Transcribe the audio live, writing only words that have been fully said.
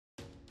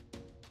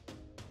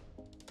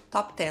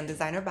Top 10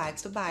 Designer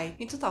Bags to Buy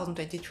in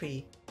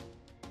 2023.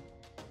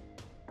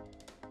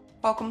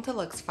 Welcome to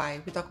Luxify.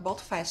 We talk about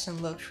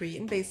fashion, luxury,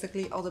 and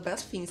basically all the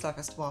best things life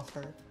has to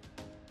offer.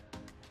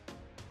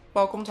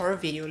 Welcome to our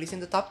video listing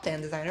the top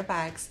 10 designer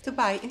bags to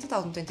buy in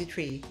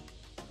 2023.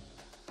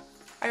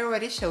 I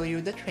already showed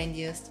you the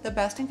trendiest, the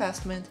best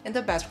investment, and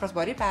the best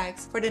crossbody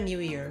bags for the new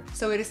year,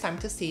 so it is time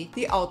to see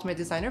the ultimate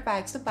designer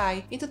bags to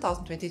buy in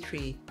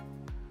 2023.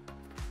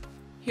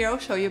 Here I'll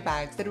show you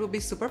bags that will be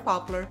super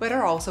popular but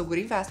are also good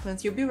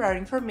investments you'll be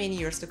wearing for many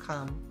years to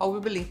come. All will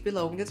be linked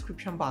below in the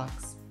description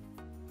box.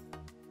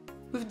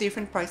 With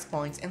different price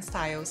points and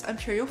styles, I'm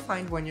sure you'll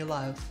find one you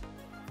love.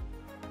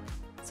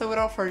 So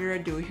without further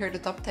ado, here are the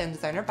top 10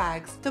 designer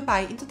bags to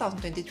buy in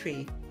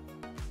 2023.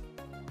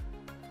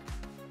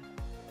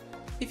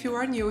 If you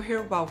are new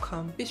here,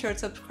 welcome. Be sure to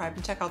subscribe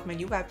and check out my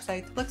new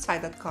website,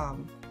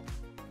 luxify.com.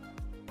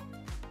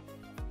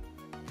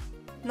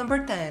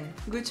 Number 10.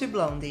 Gucci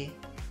Blondie.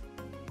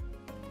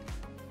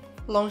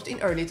 Launched in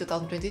early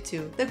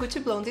 2022, the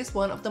Gucci Blondie is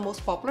one of the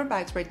most popular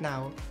bags right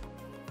now.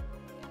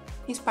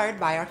 Inspired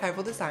by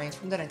archival designs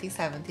from the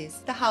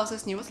 1970s, the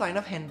house's newest line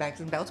of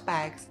handbags and belt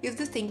bags is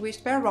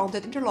distinguished by a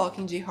rounded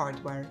interlocking G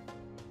hardware.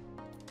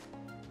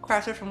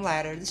 Crafted from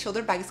leather, the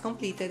shoulder bag is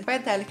completed by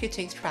a delicate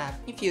chain strap,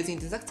 infusing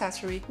this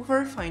accessory with a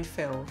refined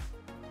feel.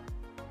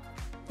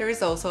 There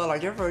is also a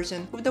larger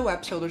version with the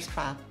webbed shoulder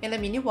strap and a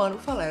mini one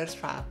with a leather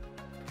strap.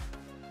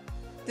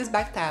 This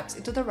bag taps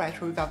into the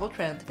retro revival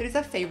trend that is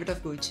a favorite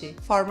of Gucci.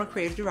 Former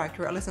creative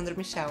director Alessandro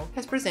Michel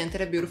has presented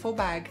a beautiful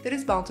bag that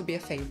is bound to be a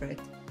favorite.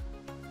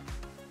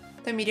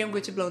 The medium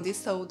Gucci Blondie is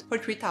sold for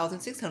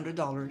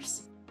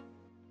 $3,600.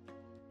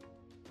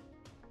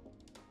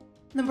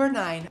 Number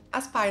 9.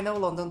 Aspinal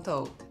London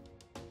Tote.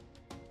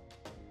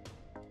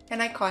 An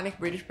iconic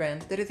British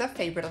brand that is a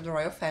favorite of the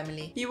royal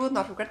family, you will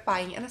not regret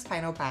buying an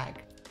Aspinal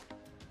bag.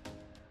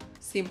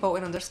 Simple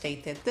and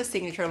understated, the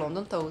signature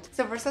London Tote is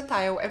a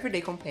versatile, everyday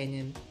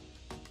companion.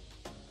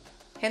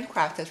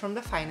 Handcrafted from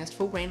the finest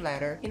full-grain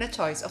leather in a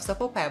choice of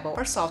supple pebble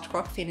or soft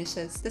croc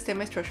finishes, the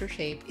semi-structured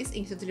shape is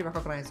instantly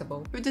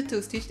recognizable, with the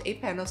two stitched A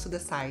panels to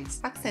the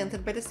sides,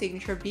 accented by the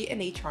signature B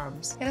and H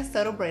charms, and a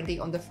subtle branding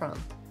on the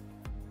front.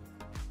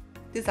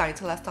 Designed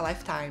to last a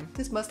lifetime,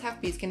 this must-have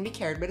piece can be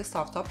carried by the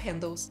soft top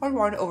handles or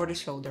worn over the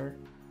shoulder.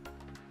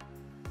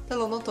 The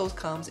London Tote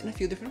comes in a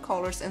few different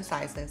colors and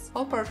sizes,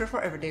 all perfect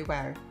for everyday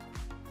wear.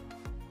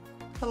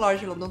 The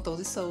larger London Tote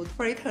is sold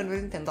for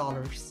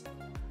 $810.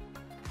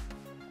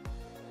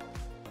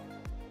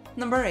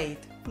 Number 8.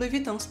 Louis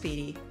Vuitton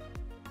Speedy.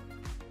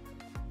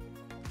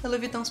 The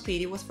Louis Vuitton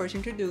Speedy was first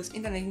introduced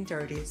in the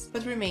 1930s,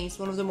 but remains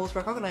one of the most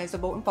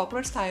recognizable and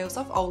popular styles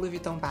of all Louis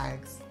Vuitton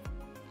bags.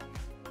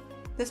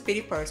 The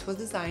Speedy purse was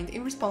designed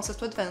in response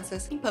to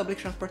advances in public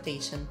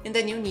transportation and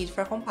the new need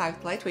for a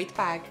compact, lightweight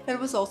bag that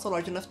was also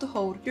large enough to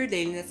hold your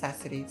daily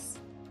necessities.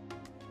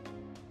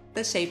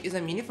 The shape is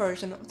a mini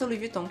version of the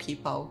Louis Vuitton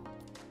Keepall.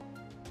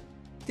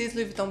 This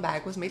Louis Vuitton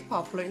bag was made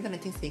popular in the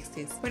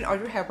 1960s, when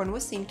Audrey Hepburn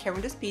was seen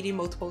carrying the Speedy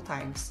multiple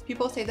times.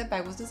 People say the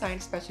bag was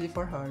designed especially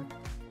for her.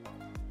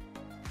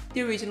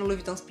 The original Louis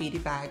Vuitton Speedy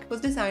bag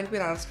was designed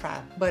without a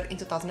strap, but in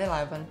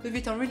 2011,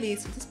 Louis Vuitton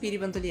released the Speedy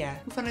Bandolier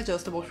with an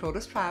adjustable shoulder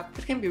strap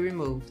that can be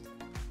removed.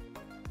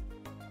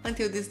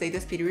 Until this day,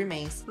 the Speedy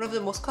remains one of the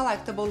most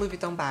collectible Louis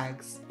Vuitton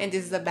bags, and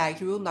this is a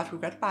bag you will not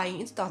regret buying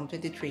in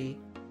 2023.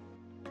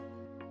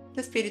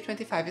 The Speedy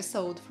 25 is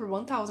sold for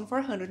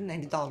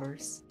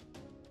 $1,490.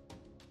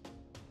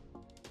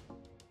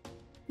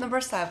 Number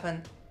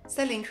 7.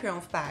 Celine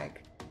Triomphe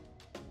Bag.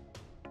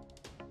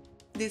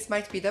 This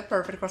might be the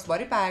perfect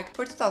crossbody bag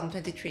for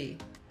 2023.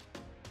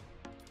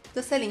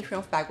 The Celine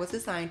Triomphe Bag was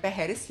designed by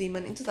Hedi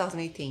Slimane in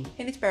 2018,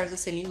 and it bears the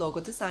Celine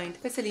logo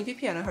designed by Celine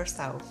Vipiana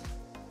herself.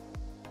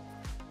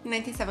 In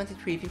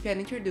 1973, Vipiana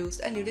introduced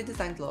a newly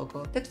designed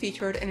logo that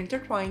featured an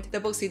intertwined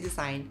double C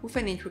design with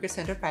an intricate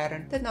center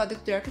pattern that nodded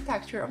to the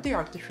architecture of the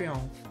Arc de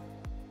Triomphe.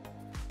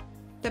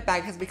 The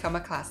bag has become a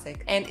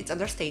classic, and its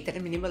understated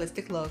and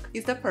minimalistic look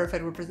is the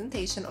perfect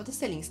representation of the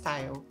Celine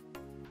style.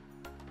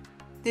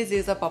 This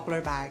is a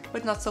popular bag,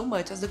 but not so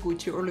much as the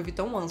Gucci or Louis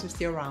Vuitton ones we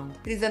see around.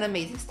 It is an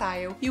amazing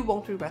style you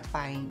won't regret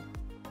buying.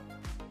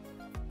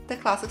 The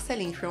classic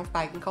Celine Triomphe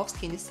Bag in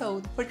calfskin is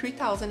sold for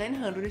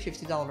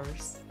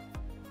 $3,950.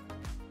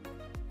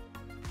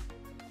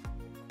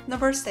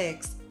 Number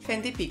 6.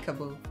 Fendi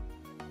Peekaboo.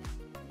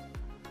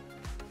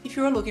 If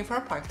you are looking for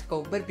a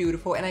practical but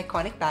beautiful and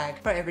iconic bag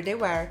for everyday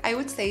wear, I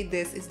would say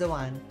this is the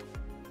one.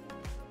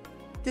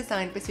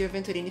 Designed by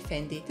Silvia Venturini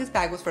Fendi, this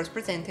bag was first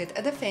presented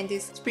at the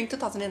Fendi's Spring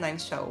 2009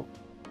 show.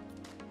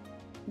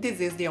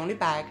 This is the only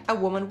bag a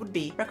woman would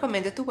be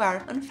recommended to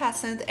wear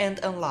unfastened and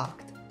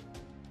unlocked.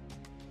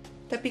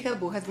 The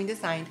Peekaboo has been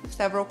designed with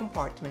several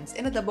compartments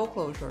and a double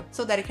closure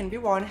so that it can be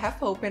worn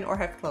half open or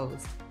half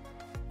closed.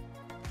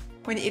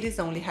 When it is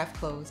only half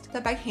closed,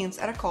 the bag hints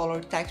at a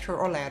color, texture,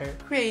 or leather,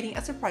 creating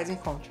a surprising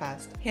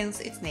contrast,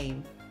 hence its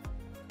name.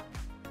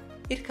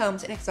 It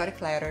comes in exotic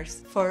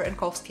leathers, fur, and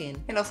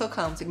calfskin, and also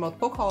comes in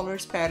multiple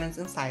colors, patterns,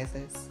 and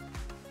sizes.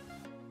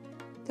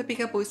 The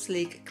Peekaboo is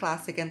sleek,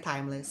 classic, and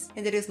timeless,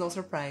 and it is no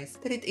surprise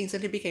that it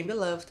instantly became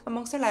beloved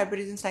among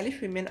celebrities and stylish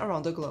women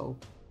around the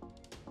globe.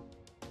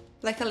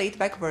 Like a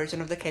laid-back version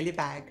of the Kelly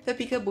bag, the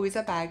Peekaboo is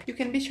a bag you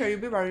can be sure you'll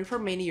be wearing for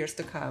many years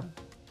to come.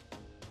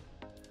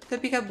 The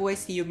Peekaboo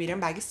ICU medium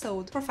bag is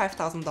sold for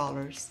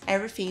 $5,000.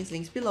 Everything is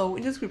linked below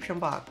in the description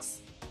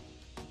box.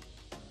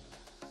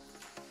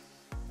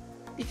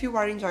 If you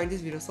are enjoying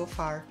this video so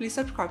far, please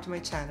subscribe to my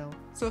channel,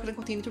 so I can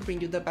continue to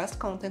bring you the best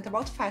content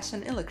about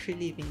fashion and luxury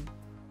living.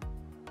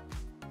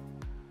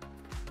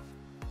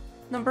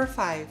 Number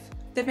 5.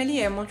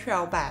 DeMellier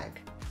Montreal Bag.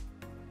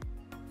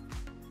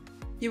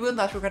 You will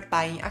not regret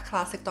buying a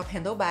classic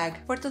top-handle bag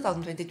for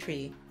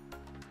 2023.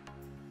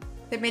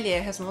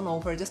 DeMellier has won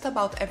over just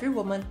about every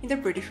woman in the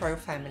British royal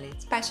family,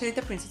 especially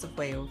the Princess of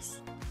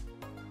Wales.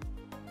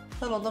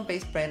 The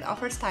London-based brand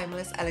offers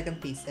timeless,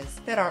 elegant pieces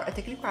that are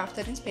ethically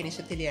crafted in Spanish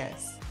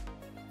ateliers.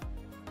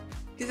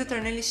 This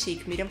eternally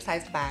chic,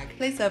 medium-sized bag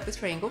plays up its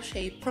triangle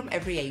shape from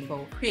every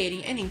angle,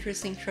 creating an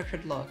interesting,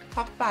 structured look,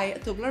 topped by a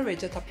tubular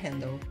rigid top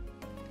handle.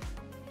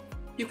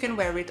 You can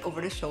wear it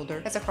over the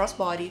shoulder as a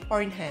crossbody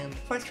or in hand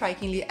for a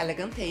strikingly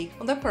elegant take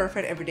on the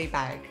perfect everyday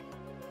bag.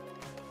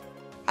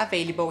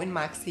 Available in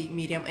maxi,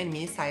 medium, and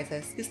mini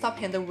sizes, this top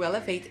handle will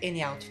elevate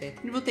any outfit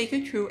and will take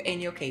you through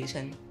any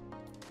occasion.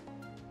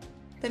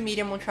 The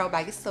medium Montreal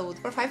bag is sold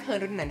for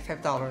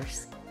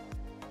 $595.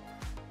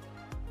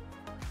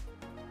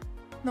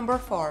 Number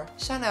 4.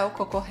 Chanel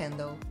Coco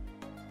Handle.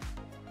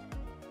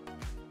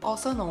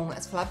 Also known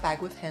as flat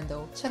bag with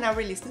handle, Chanel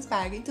released this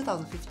bag in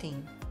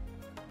 2015.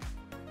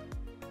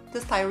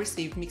 The style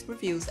received mixed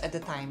reviews at the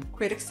time.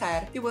 Critics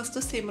said it was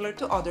too similar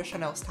to other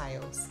Chanel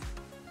styles.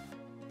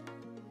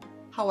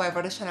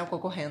 However, the Chanel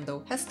Coco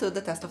handle has stood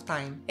the test of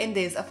time, and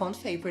is a fond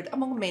favorite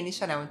among many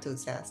Chanel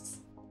enthusiasts.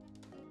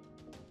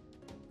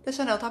 The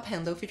Chanel top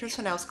handle features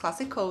Chanel's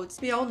classic codes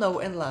we all know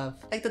and love,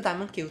 like the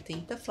diamond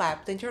quilting, the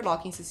flap, the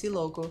interlocking CC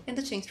logo, and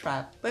the chain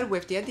strap, but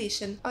with the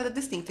addition of the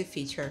distinctive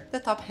feature, the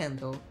top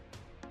handle.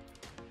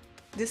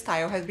 This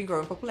style has been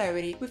growing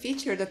popularity with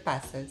each year that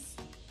passes.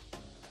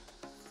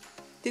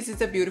 This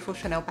is a beautiful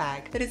Chanel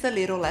bag that is a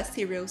little less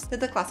serious than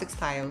the classic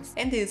styles,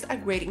 and is a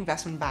great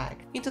investment bag.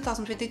 In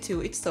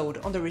 2022, it sold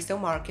on the resale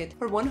market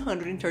for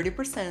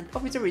 130%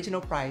 of its original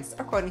price,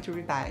 according to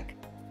Rebag.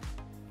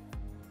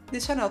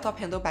 This Chanel top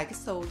handle bag is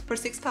sold for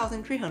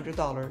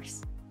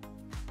 $6,300.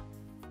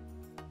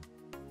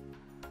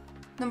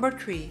 Number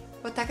 3.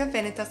 Bottega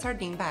Veneta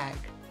Sardine Bag.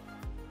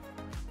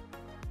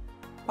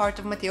 Part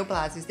of Matteo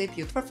Blasi's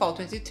debut for Fall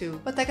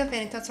 22, Bottega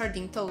Veneta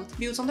Sardine Tote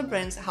builds on the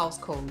brand's house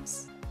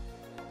codes.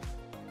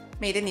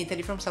 Made in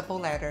Italy from supple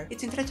leather,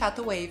 its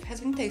intrecciato wave has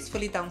been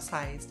tastefully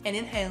downsized and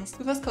enhanced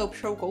with a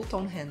sculptural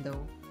gold-tone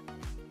handle.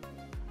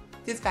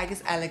 This bag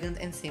is elegant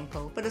and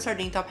simple, but the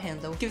sardine top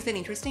handle gives an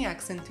interesting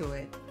accent to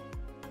it.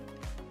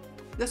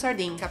 The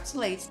sardine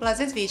encapsulates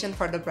Blasi's vision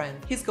for the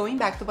brand. He's going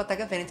back to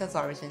Bottega Veneta's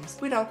origins,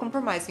 without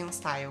compromising on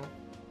style.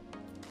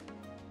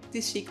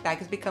 This chic bag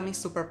is becoming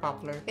super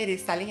popular. It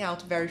is selling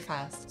out very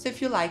fast, so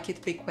if you like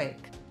it, be quick.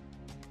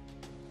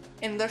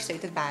 An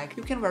understated bag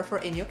you can wear for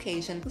any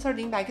occasion, the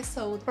sardine bag is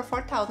sold for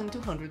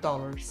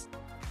 $4,200.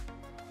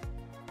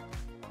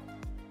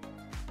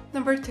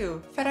 Number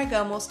 2.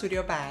 Ferragamo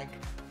Studio Bag.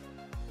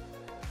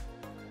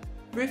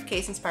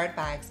 Briefcase-inspired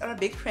bags are a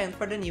big trend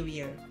for the new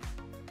year.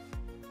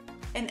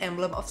 An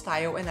emblem of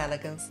style and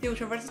elegance, the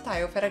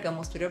ultra-versatile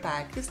Ferragamo Studio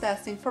Bag is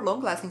destined for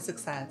long-lasting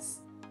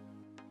success.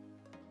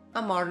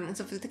 A modern and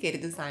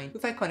sophisticated design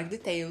with iconic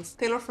details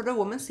tailored for the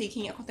woman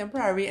seeking a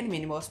contemporary and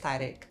minimal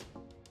aesthetic.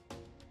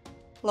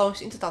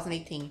 Launched in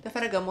 2018, the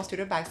Ferragamo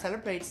Studio Bag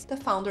celebrates the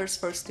founder's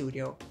first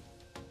studio.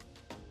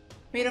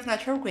 Made of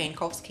natural grain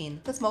called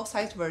skin, the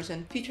small-sized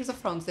version features a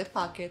front zip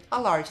pocket,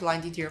 a large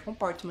lined interior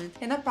compartment,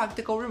 and a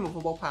practical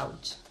removable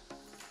pouch.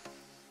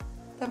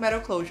 The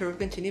metal closure with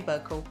Ventini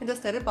buckle and the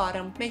studded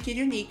bottom make it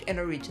unique and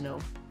original.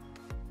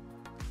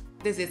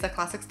 This is a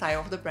classic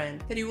style of the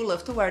brand that you will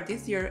love to wear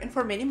this year and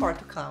for many more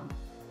to come.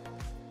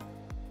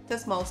 The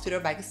small studio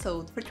bag is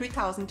sold for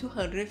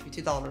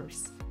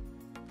 $3,250.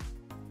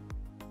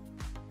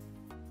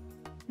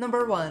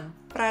 Number 1.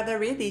 Prada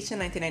Re-Edition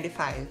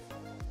 1995.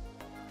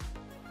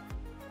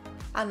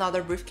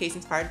 Another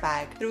briefcase-inspired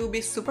bag that will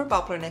be super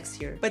popular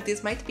next year, but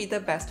this might be the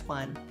best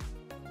one.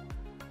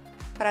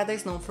 Prada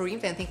is known for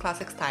reinventing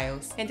classic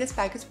styles, and this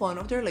bag is one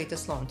of their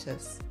latest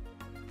launches.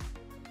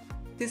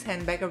 This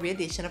handbag, a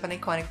re-edition of an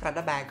iconic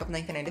Prada bag of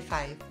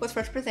 1995, was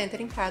first presented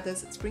in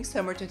Prada's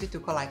Spring-Summer 22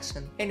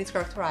 collection, and is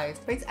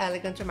characterized by its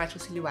elegant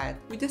geometric silhouette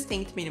with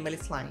distinct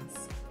minimalist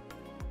lines.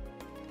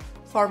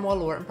 Formal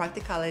allure and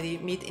practicality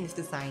meet in its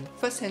design,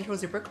 with a central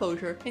zipper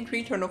closure and 3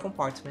 internal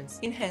compartments,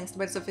 enhanced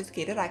by the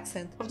sophisticated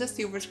accent of the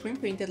silver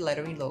screen-printed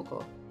lettering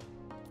logo.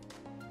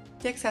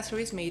 The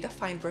accessory is made of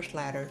fine brushed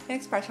leather, an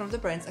expression of the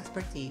brand's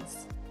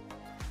expertise.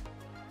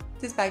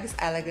 This bag is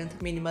elegant,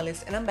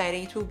 minimalist, and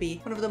embedding it will be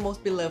one of the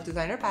most beloved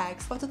designer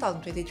bags of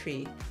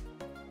 2023.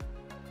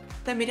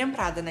 The medium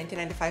Prada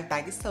 1995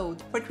 bag is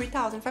sold for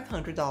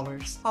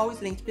 $3,500,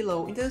 always linked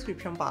below in the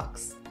description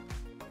box.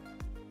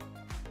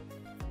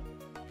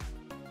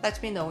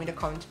 Let me know in the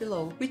comments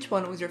below which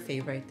one was your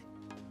favorite.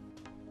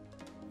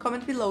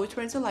 Comment below which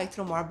ones you'd like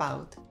to know more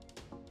about.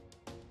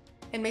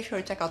 And make sure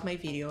to check out my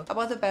video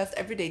about the best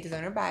everyday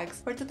designer bags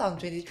for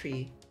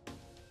 2023.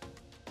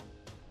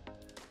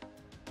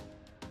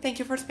 Thank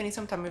you for spending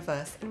some time with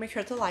us, and make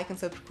sure to like and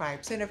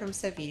subscribe so you never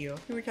miss a video.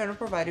 In return, I'll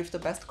provide you with the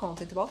best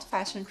content about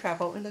fashion,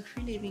 travel, and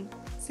luxury living.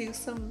 See you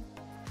soon!